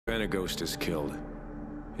man a ghost is killed,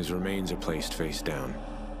 his remains are placed face down,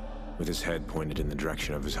 with his head pointed in the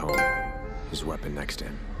direction of his home, his weapon next to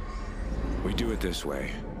him. We do it this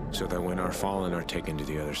way, so that when our fallen are taken to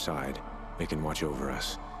the other side, they can watch over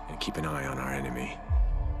us and keep an eye on our enemy.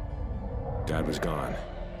 Dad was gone.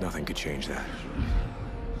 Nothing could change that.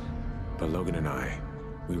 But Logan and I,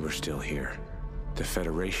 we were still here. The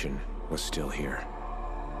Federation was still here.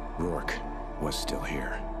 Rourke was still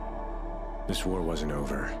here. This war wasn't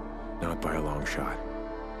over, not by a long shot.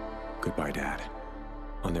 Goodbye, Dad.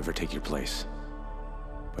 I'll never take your place,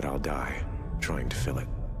 but I'll die trying to fill it.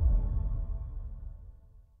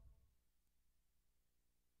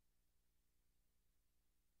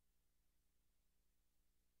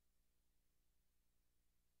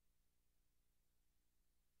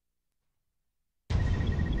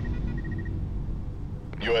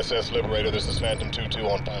 USS Liberator, this is Phantom 2-2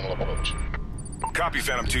 on final approach. Copy,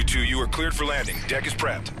 Phantom 2-2. You are cleared for landing. Deck is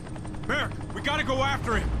prepped. Merrick, we gotta go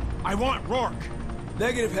after him. I want Rourke.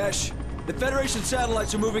 Negative, Hesh. The Federation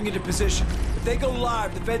satellites are moving into position. If they go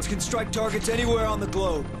live, the Feds can strike targets anywhere on the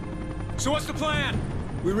globe. So what's the plan?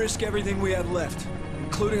 We risk everything we have left,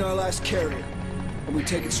 including our last carrier. And we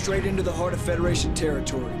take it straight into the heart of Federation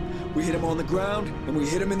territory. We hit them on the ground, and we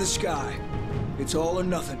hit them in the sky. It's all or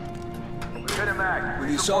nothing. When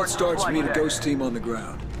the assault starts, we need a ghost team on the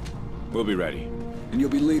ground. We'll be ready. And you'll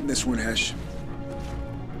be leading this one, Hesh.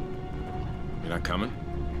 You're not coming?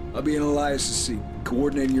 I'll be in Elias's seat,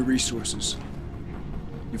 coordinating your resources.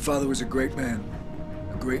 Your father was a great man,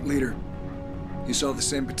 a great leader. He saw the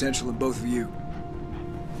same potential in both of you.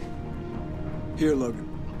 Here, Logan.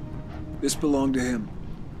 This belonged to him.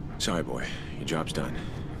 Sorry, boy. Your job's done.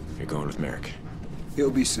 You're going with Merrick.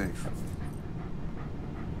 He'll be safe.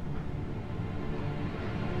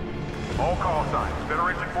 All call signs.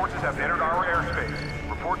 Federation forces have entered our airspace.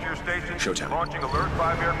 Report to your station. Showtime. Launching alert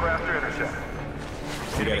 5 aircraft to intercept.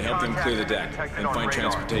 We gotta help them clear the deck and find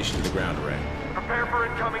transportation to the ground array. Prepare for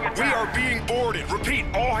incoming attack. We are being boarded. Repeat,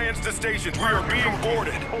 all hands to stations. We are being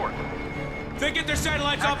boarded. If they get their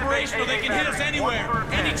satellites operational, they can hit us anywhere,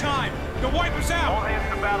 anytime. They'll wipe us All out.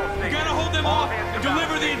 hands to battle station. We gotta hold them All off hands and to battle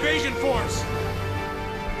deliver the station. invasion force.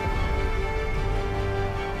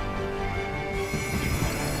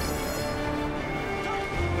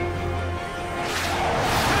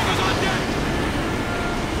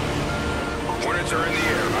 Hornets are in the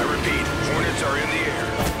air. I repeat, Hornets are in the air.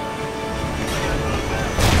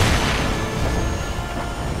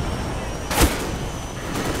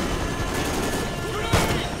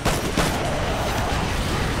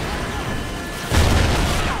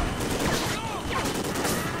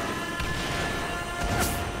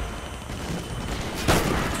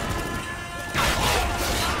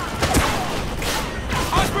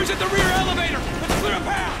 Osprey's at the rear elevator. Let's clear a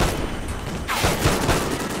path.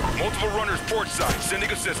 Multiple runners port side,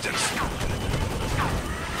 sending assistance.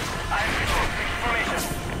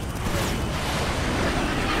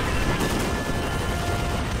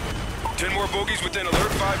 10 more bogies within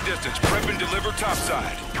alert 5 distance. Prep and deliver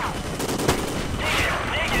topside.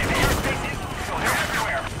 Negative. Airspace is so they're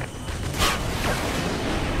everywhere.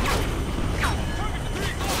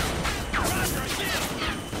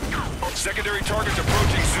 Secondary targets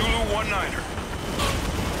approaching Zulu 19er.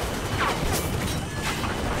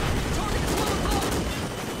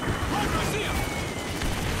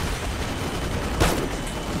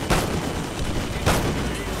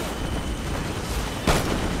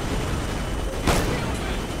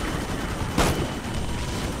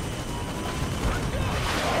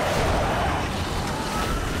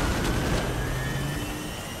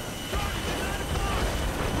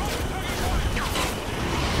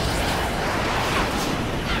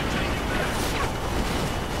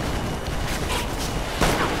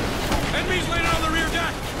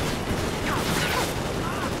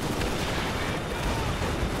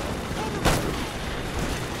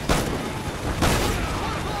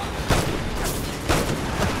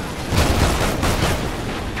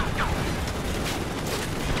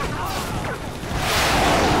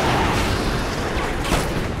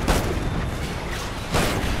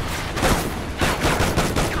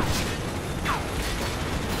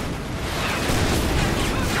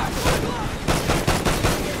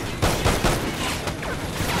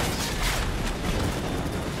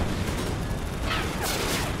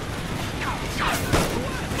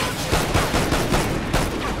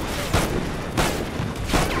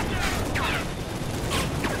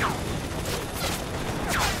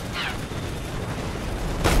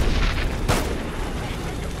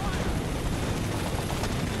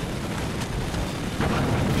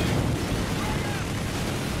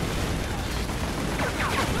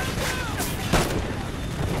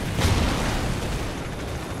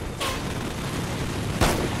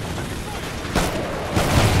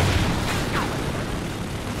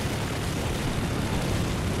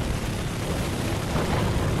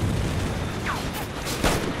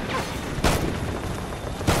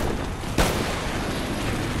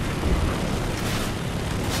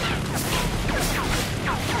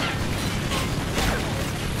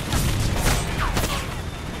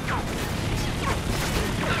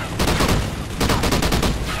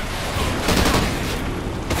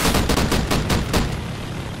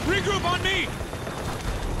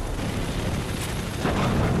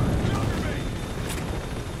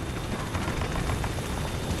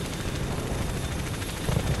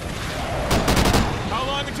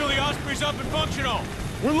 Osprey's up and functional.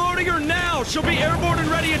 We're loading her now! She'll be airborne and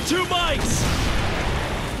ready in 2 mics!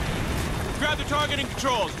 Grab the targeting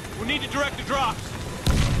controls. We need to direct the drops.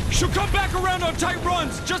 She'll come back around on tight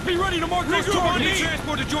runs! Just be ready to mark those Regroup on targets! the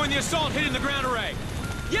transport to join the assault hitting the ground array.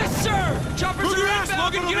 Yes, sir! Choppers Move are your ass,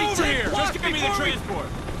 inbound, Logan, but get it'll over be here! 10 Just give me the before we- transport.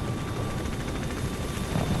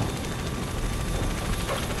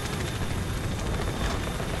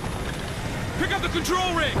 Pick up the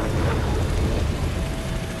control ring!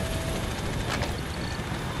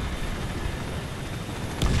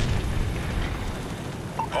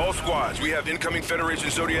 All squads, we have incoming Federation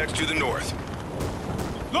Zodiacs to the north.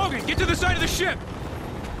 Logan, get to the side of the ship!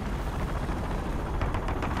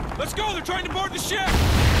 Let's go, they're trying to board the ship!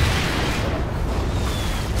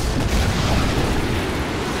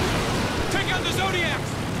 Take out the Zodiacs!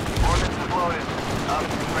 Ordnance is loaded. Up,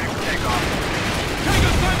 ready for takeoff. Take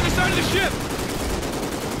out climb the side of the ship!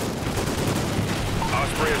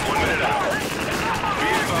 Osprey is 1 minute out. Be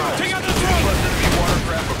advised. Take out the Plus throat! enemy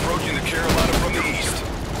watercraft approaching the Carolina from the east.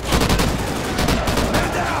 Man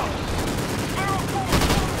down!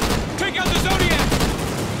 Take out the Zodiacs!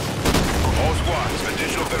 All squads,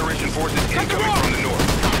 additional Federation forces Cut the incoming rope! from the north.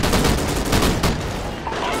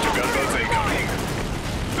 Hostile gunboats incoming.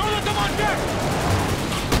 Don't let them on deck!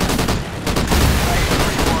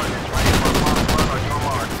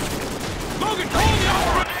 Logan, hold the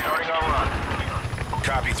operator! Starting our run.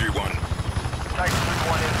 Copy 3-1. Titan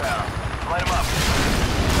 3-1 inbound. Light him up.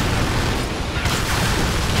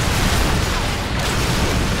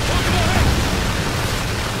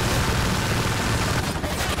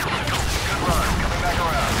 Good run. Coming back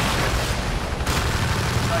around.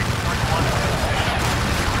 Titan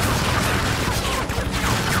 3-1.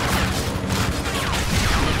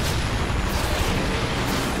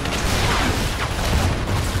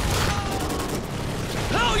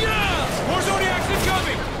 Hell yeah! More Zodiacs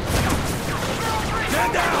incoming!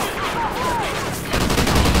 Stand down!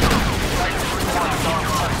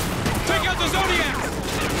 Take out the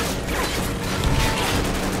Zodiacs!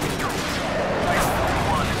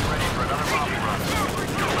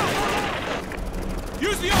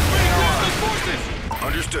 Use the operating ground those forces!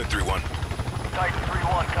 Understood, 3-1. Titan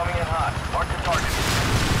 3-1 coming in hot. Mark the target.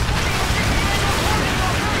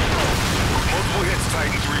 Multiple hits,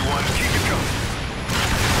 Titan 3-1. Keep it coming.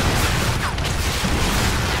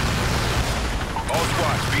 All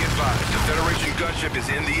squads, be advised. The Federation gunship is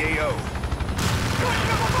in the AO.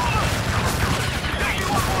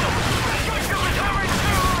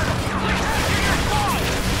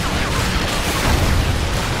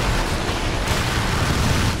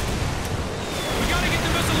 We gotta get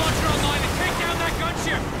the missile launcher online and take down that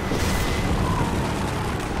gunship!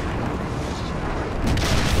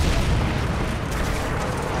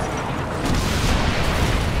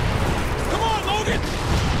 Come on, Logan!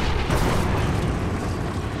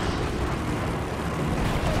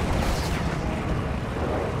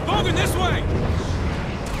 Logan, this way!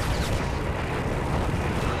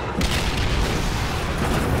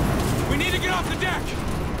 We need to get off the deck!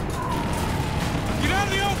 Get out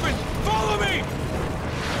of the open! Follow me!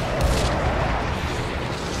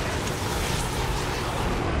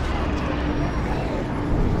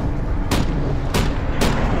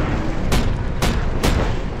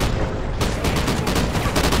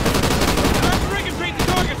 Grab the ring and paint the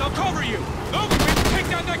targets! I'll cover you! Logan, we have to take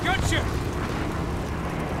down that gunship!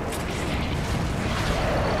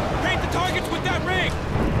 Paint the targets with that ring!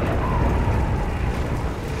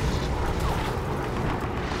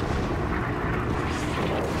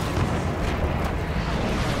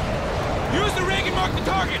 Use the ring and mark the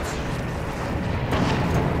targets!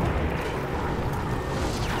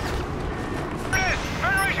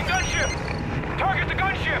 Federation gunship! Target the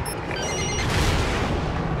gunship!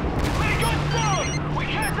 Lead guns down! We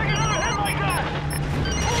can't take another hit like that!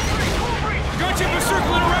 Cool breeze! Gunship is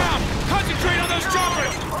circling around! Concentrate on those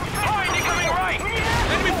choppers! Fine, incoming right!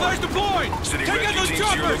 Enemy flares deployed! Sending Take out rescue those teams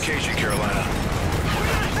to your choppers! location, Carolina.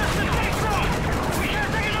 We can't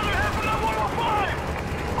take another hit from that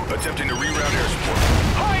 105! Attempting to reroute air support.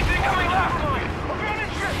 Hines incoming left! Abandon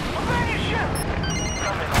ship! Abandon ship!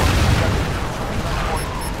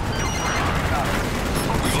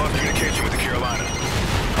 We've lost communication with the Carolina.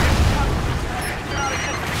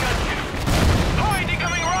 Hines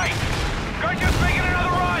incoming right! Gunship's making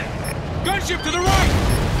another run! Gunship to the right!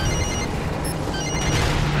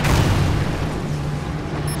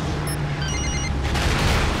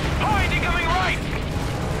 Hines incoming right!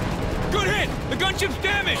 Good hit! The gunship's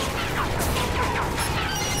damaged!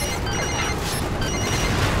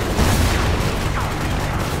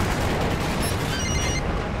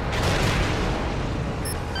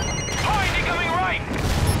 Hines incoming right!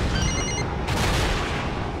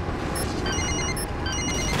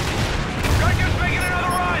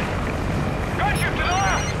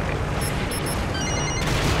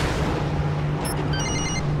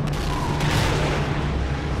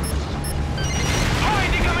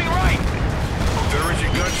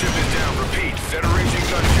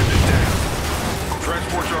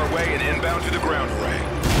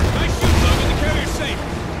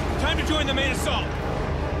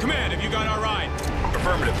 NORAD, have you got our ride?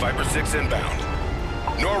 Affirmative, Viper 6 inbound.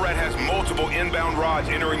 NORAD has multiple inbound rods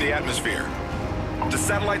entering the atmosphere. The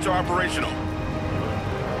satellites are operational.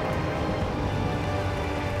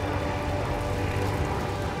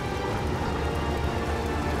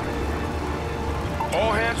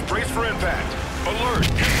 All hands brace for impact. Alert!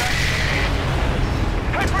 Impact!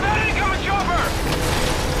 Head for that incoming chopper!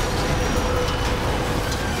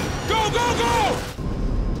 Go, go, go!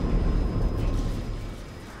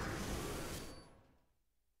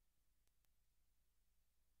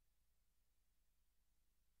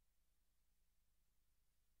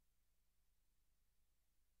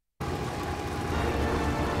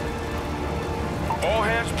 All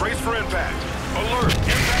hands brace for impact. Alert!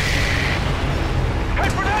 Impact!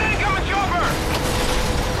 Head for that incoming chopper!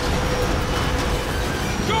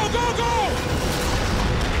 Go, go, go!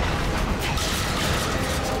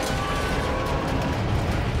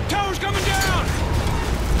 Tower's coming down!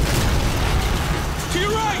 To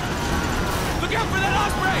your right! Look out for that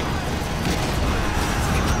Osprey!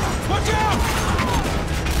 Watch out!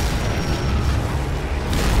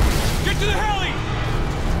 Get to the heli!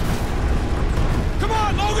 Come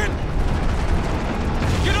on, Logan!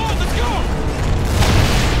 Get on, let's go!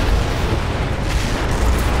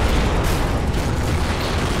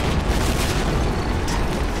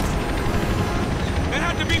 That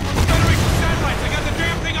had to be from Federation satellites. I got the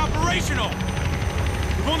damn thing operational!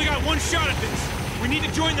 We've only got one shot at this. We need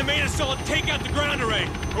to join the main assault and take out the ground array,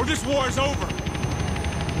 or this war is over.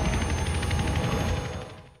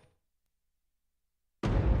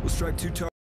 We'll strike 2 targets.